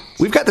that.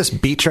 We've got this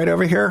beach right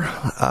over here.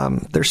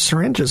 There's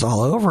syringes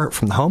all over it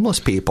from the homeless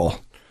people.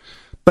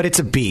 But it's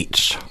a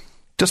beach.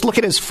 Just look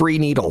at his free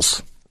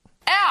needles.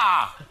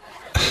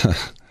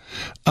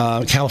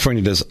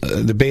 California does,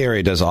 the Bay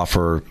Area does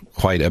offer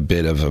quite a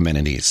bit of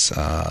amenities.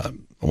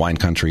 Wine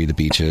country, the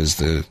beaches,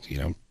 the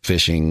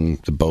fishing,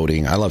 the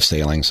boating. I love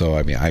sailing, so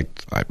I mean,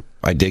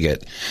 I dig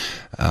it.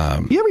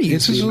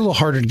 It's just a little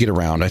harder to get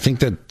around. I think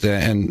that,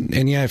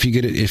 and yeah,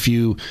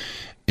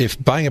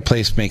 if buying a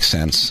place makes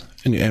sense,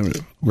 and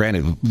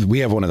granted, we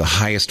have one of the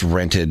highest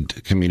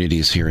rented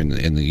communities here in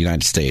the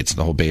United States,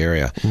 the whole Bay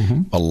Area.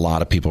 Mm-hmm. A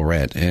lot of people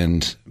rent,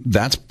 and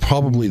that's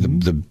probably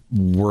the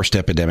worst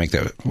epidemic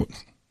that.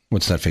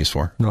 What's that face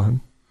for?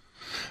 Nothing.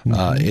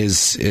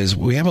 Is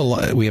we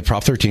have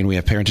Prop 13, we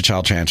have parent to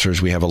child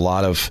transfers, we have a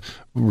lot of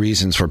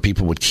reasons for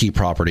people would keep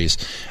properties.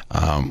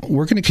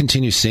 We're going to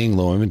continue seeing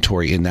low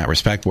inventory in that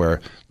respect, where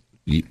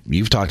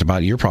you've talked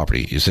about your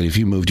property. You said if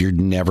you moved, you're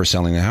never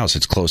selling the house.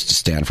 It's close to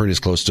Stanford.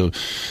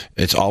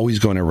 It's always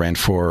going to rent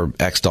for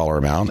X dollar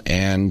amount.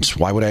 And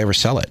why would I ever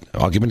sell it?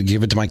 I'll give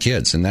it to my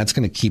kids. And that's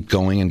going to keep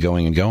going and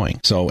going and going.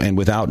 So, and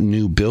without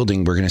new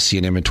building, we're going to see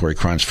an inventory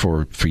crunch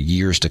for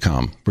years to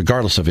come,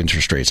 regardless of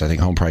interest rates. I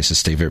think home prices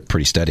stay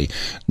pretty steady.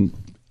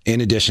 In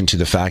addition to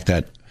the fact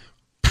that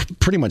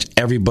pretty much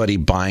everybody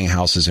buying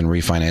houses and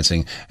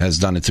refinancing has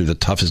done it through the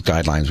toughest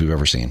guidelines we've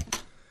ever seen.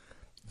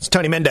 It's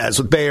Tony Mendez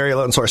with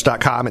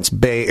BayAreaLoanSource.com. It's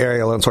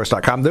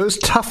BayAreaLoanSource.com. Those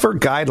tougher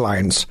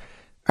guidelines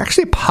are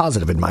actually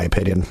positive, in my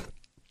opinion,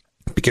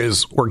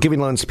 because we're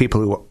giving loans to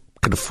people who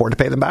could afford to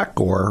pay them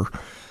back, or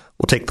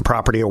we'll take the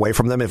property away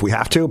from them if we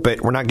have to, but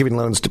we're not giving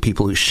loans to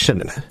people who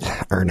shouldn't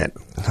earn it.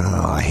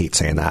 Oh, I hate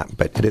saying that,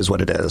 but it is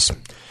what it is.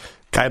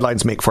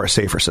 Guidelines make for a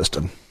safer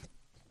system.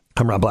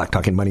 I'm Rob Black,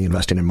 talking money,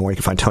 investing, and more. You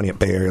can find Tony at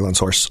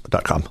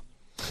BayAreaLoanSource.com.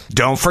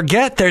 Don't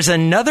forget, there's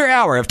another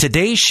hour of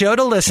today's show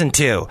to listen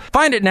to.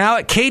 Find it now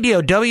at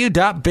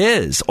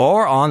KDOW.biz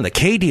or on the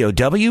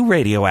KDOW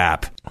radio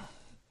app.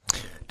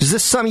 Does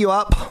this sum you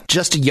up?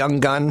 Just a young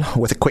gun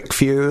with a quick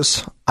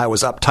fuse. I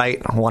was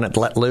uptight, wanted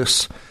to let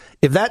loose.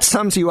 If that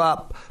sums you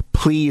up,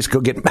 please go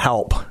get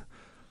help.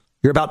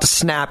 You're about to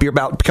snap. You're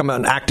about to become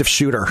an active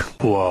shooter.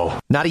 Whoa.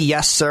 Not a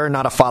yes, sir,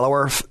 not a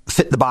follower.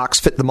 Fit the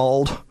box, fit the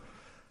mold.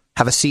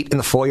 Have a seat in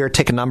the foyer,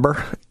 take a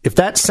number. If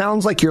that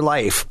sounds like your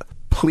life,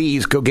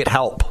 please go get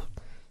help.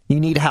 You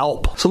need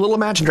help. So Little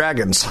Imagine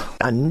Dragons.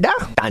 Dunda,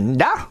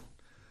 dunda.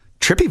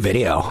 Trippy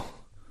video.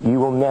 You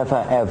will never,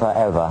 ever,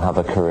 ever have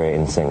a career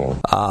in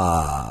singing.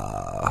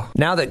 Now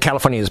that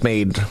California has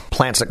made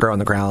plants that grow on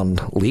the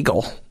ground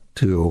legal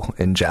to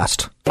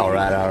ingest. All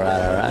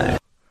right.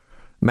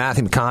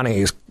 Matthew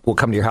McConaughey will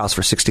come to your house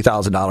for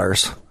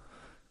 $60,000,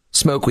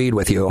 smoke weed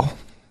with you,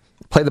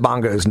 play the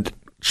bongos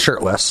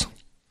shirtless,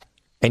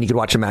 and you can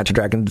watch Imagine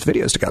Dragons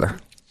videos together.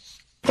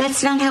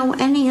 That's not how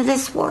any of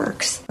this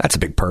works. That's a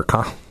big perk,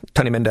 huh?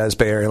 Tony Mendez,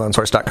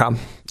 BayAreaLoanSource.com.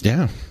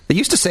 Yeah. They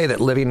used to say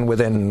that living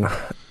within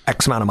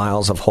X amount of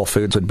miles of Whole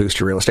Foods would boost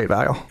your real estate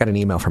value. I got an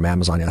email from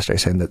Amazon yesterday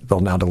saying that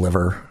they'll now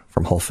deliver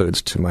from Whole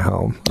Foods to my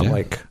home. I'm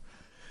like,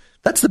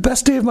 that's the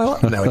best day of my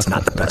life. No, it's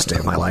not the best day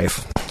of my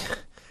life.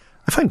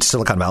 I find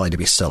Silicon Valley to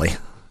be silly.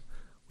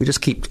 We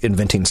just keep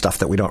inventing stuff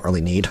that we don't really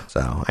need.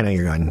 So I know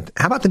you're going,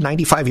 how about the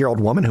 95-year-old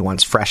woman who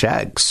wants fresh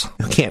eggs?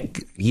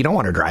 You don't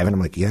want her driving. I'm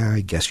like, yeah, I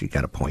guess you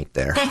got a point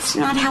there. That's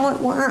not how it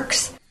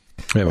works.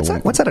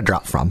 What's that a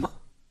drop from?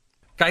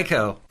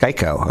 Geico.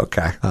 Geico,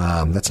 okay.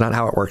 That's not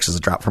how it works as a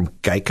drop from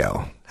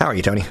Geico. How are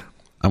you, Tony?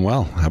 I'm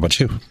well. How about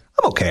you?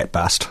 I'm okay at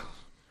best.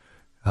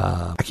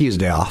 I could use a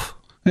day off.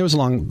 It was a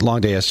long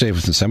day yesterday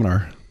with the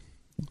seminar.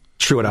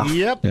 True enough.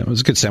 Yep. Yeah, it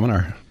was a good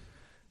seminar.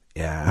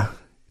 Yeah.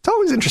 It's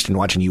always interesting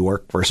watching you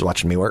work versus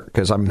watching me work,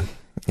 because I'm,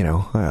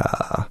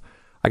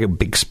 I get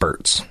big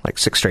spurts, like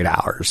 6 straight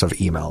hours of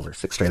emails or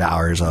 6 straight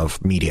hours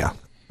of media.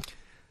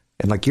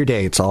 And like your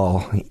day, it's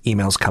all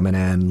emails coming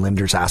in,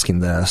 lenders asking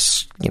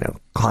this,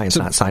 clients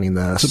not signing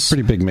this. It's a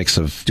pretty big mix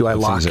of. Do I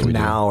lock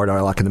now or do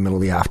I lock in the middle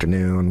of the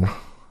afternoon?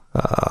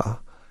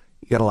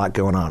 You got a lot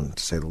going on,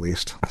 to say the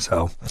least.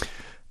 So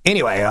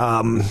anyway,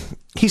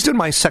 he's doing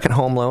my second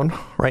home loan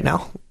right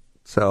now.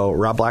 So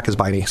Rob Black is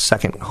buying a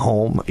second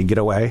home, a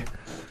getaway.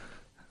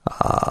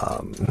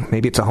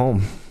 Maybe it's a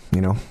home,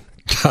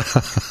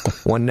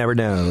 One never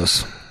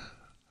knows.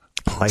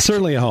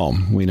 Certainly a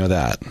home. We know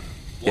that.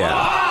 Yeah.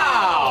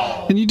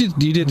 Wow. And you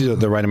did do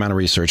the right amount of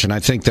research. And I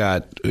think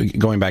that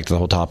going back to the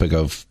whole topic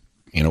of,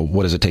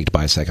 what does it take to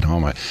buy a second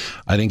home?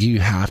 I think you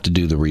have to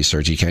do the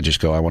research. You can't just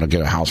go, I want to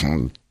get a house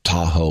in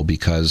Tahoe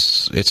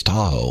because it's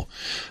Tahoe.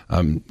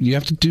 You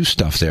have to do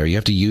stuff there. You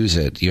have to use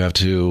it.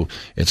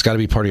 It's got to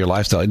be part of your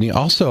lifestyle. And you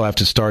also have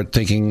to start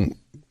thinking,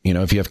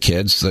 if you have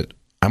kids, that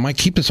I might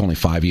keep this only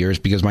 5 years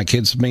because my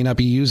kids may not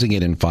be using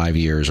it in 5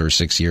 years or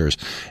 6 years.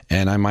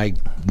 And I might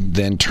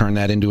then turn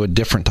that into a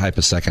different type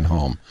of second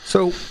home.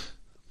 So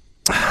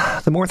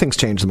the more things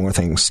change,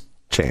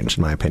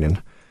 in my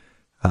opinion.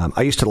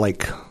 I used to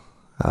like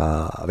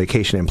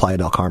vacation in Playa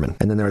del Carmen.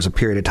 And then there was a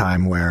period of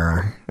time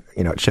where,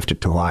 it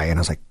shifted to Hawaii. And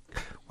I was like,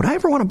 would I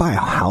ever want to buy a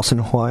house in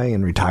Hawaii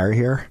and retire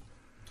here?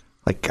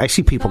 Like, I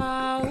see people,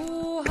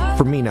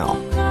 for me,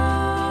 no.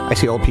 I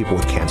see old people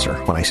with cancer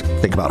when I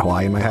think about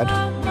Hawaii in my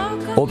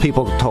head. Old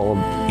people told,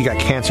 you got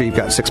cancer, you've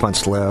got 6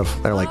 months to live.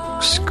 They're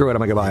like, screw it, I'm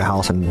going to go buy a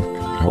house in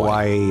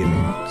Hawaii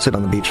and sit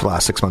on the beach for the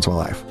last 6 months of my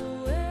life.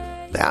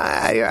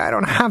 I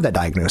don't have that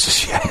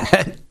diagnosis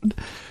yet.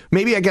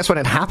 Maybe, I guess, when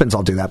it happens,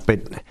 I'll do that.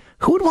 But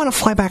who would want to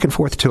fly back and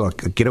forth to a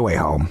getaway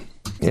home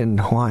in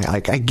Hawaii?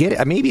 Like, I get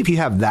it. Maybe if you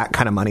have that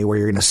kind of money where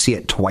you're going to see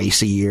it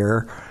twice a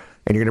year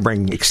and you're going to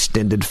bring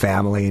extended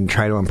family and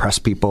try to impress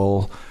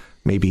people,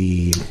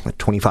 maybe a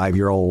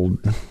 25-year-old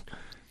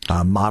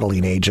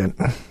modeling agent.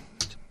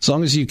 As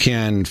long as you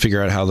can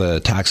figure out how the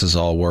taxes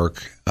all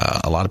work,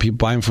 a lot of people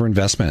buy them for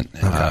investment,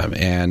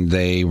 and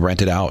they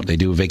rent it out. They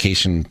do a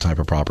vacation type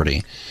of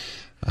property.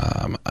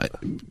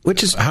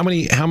 Which is how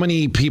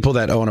many people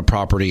that own a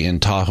property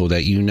in Tahoe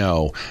that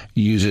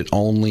use it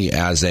only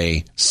as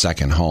a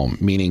second home?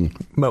 Meaning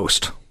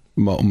most.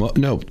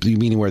 No,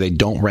 meaning where they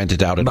don't rent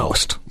it out at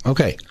most. All.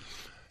 Okay.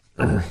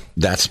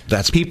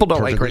 That's people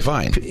don't perfectly like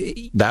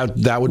fine.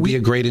 That would be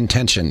a great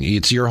intention.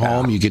 It's your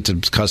home. You get to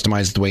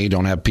customize it the way you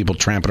don't have people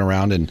tramping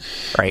around and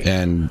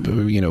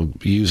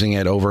using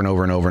it over and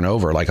over and over and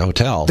over like a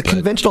hotel. The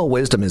conventional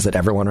wisdom is that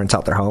everyone rents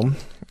out their home.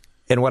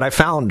 And what I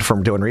found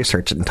from doing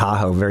research in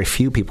Tahoe, very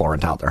few people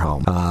rent out their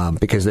home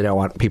because they don't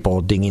want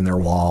people dinging their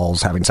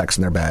walls, having sex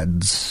in their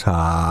beds,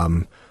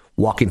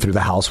 walking through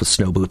the house with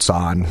snow boots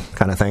on,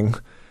 kind of thing.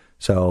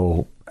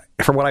 So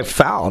from what I've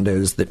found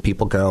is that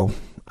people go,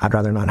 I'd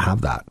rather not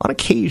have that. On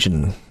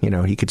occasion,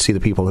 you could see the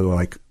people who are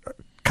like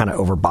kind of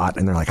overbought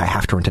and they're like, I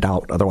have to rent it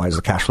out. Otherwise,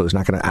 the cash flow is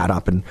not going to add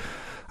up and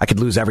I could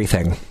lose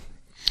everything.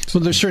 So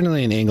there's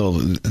certainly an angle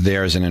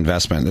there as an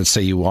investment. Let's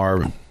say you are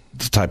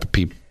the type of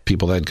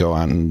people that go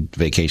on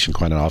vacation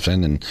quite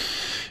often and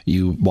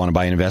you want to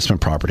buy an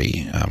investment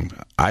property.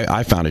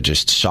 I found it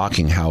just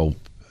shocking how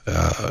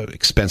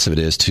expensive it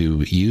is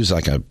to use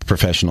like a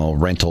professional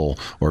rental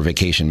or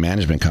vacation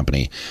management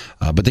company,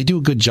 but they do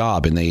a good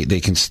job and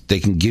they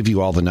can give you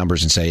all the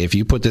numbers and say, if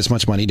you put this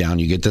much money down,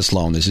 you get this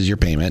loan, this is your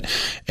payment,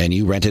 and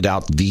you rent it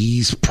out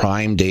these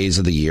prime days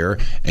of the year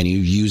and you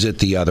use it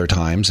the other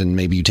times, and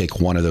maybe you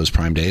take one of those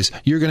prime days,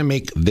 you're going to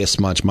make this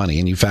much money,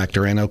 and you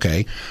factor in,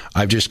 okay,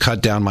 I've just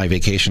cut down my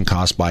vacation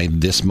costs by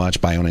this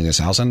much by owning this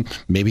house, and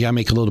maybe I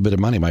make a little bit of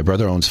money. My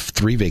brother owns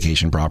 3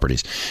 vacation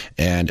properties,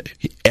 and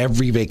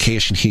every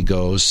vacation he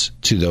goes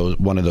to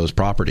one of those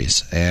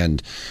properties,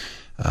 and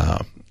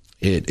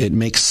it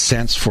makes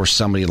sense for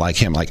somebody like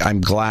him. Like,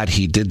 I'm glad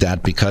he did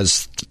that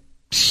because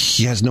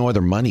he has no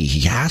other money.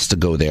 He has to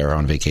go there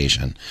on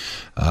vacation.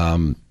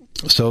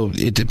 So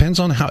it depends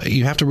on how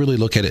you have to really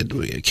look at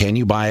it. Can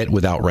you buy it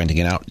without renting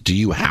it out? Do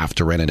you have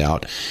to rent it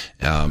out?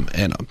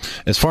 And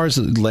as far as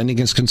lending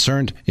is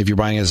concerned, if you're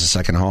buying it as a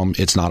second home,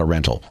 it's not a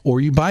rental,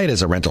 or you buy it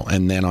as a rental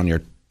and then on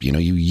your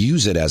you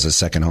use it as a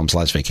second home /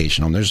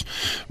 vacation home.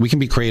 We can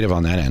be creative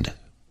on that end.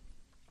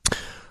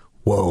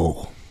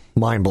 Whoa.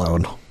 Mind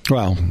blown.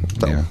 Well,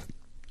 yeah.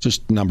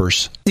 Just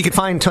numbers. You can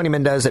find Tony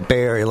Mendez at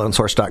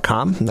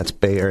BayAreaLoanSource.com. That's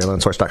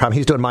BayAreaLoanSource.com.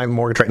 He's doing my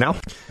mortgage right now.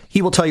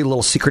 He will tell you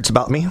little secrets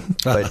about me,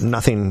 but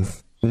nothing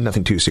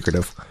too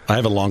secretive. I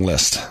have a long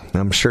list.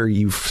 I'm sure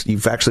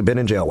you've actually been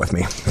in jail with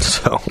me.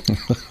 So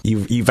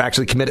you've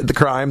actually committed the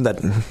crime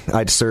that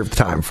I'd served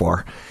time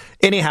for.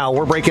 Anyhow,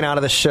 we're breaking out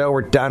of the show.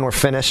 We're done. We're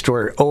finished.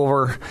 We're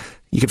over.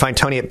 You can find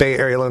Tony at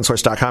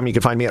BayAreaLoanSource.com. You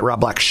can find me at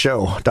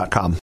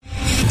RobBlackShow.com.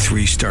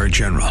 3-star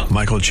General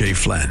Michael J.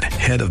 Flynn,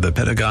 head of the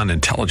Pentagon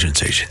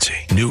Intelligence Agency,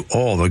 knew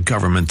all the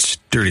government's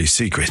dirty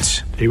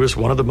secrets. He was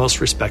one of the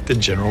most respected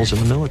generals in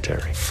the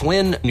military.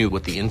 Flynn knew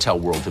what the intel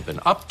world had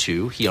been up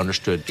to. He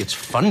understood its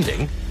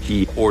funding.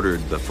 He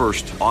ordered the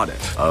first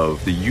audit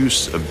of the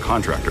use of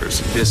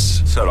contractors.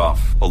 This set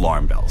off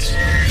alarm bells.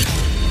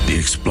 The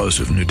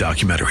explosive new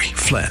documentary,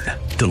 Flynn,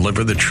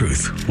 Deliver the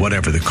Truth,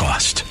 Whatever the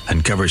Cost,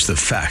 uncovers the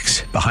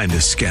facts behind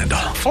this scandal.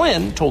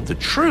 Flynn told the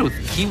truth.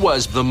 He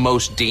was the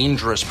most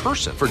dangerous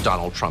person for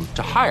Donald Trump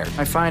to hire.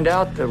 I find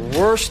out the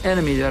worst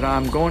enemy that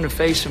I'm going to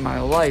face in my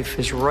life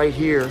is right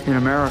here in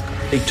America.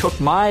 They took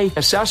my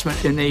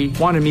assessment and they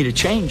wanted me to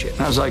change it.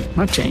 And I was like, I'm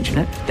not changing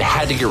it. They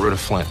had to get rid of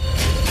Flynn.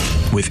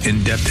 With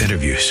in-depth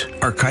interviews,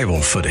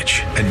 archival footage,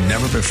 and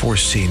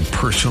never-before-seen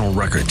personal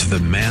records of the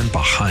man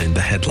behind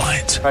the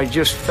headlines. I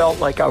just felt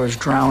like I was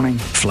drowning.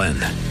 Flynn,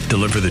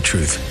 Deliver the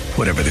Truth,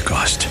 Whatever the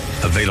Cost.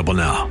 Available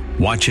now.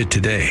 Watch it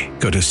today.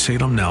 Go to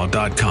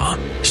salemnow.com.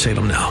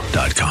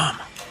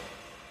 salemnow.com.